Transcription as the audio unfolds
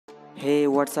हे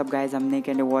what's up guys, हम neck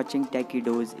and watching techy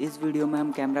dose. इस video में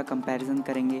हम कैमरा कंपैरिजन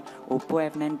करेंगे Oppo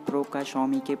F9 Pro का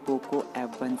Xiaomi के Poco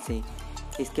F1 से।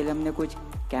 इसके लिए हमने कुछ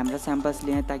कैमरा सैम्पल्स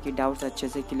लिए हैं ताकि डाउट्स अच्छे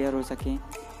से क्लियर हो सकें।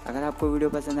 अगर आपको वीडियो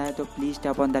पसंद आए तो please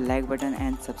tap on the like button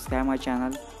and subscribe my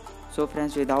channel. So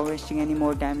friends, without wasting any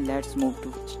more time, let's move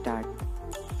to start.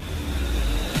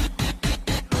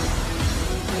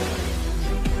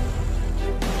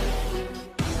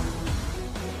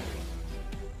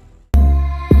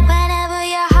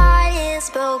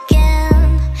 Broken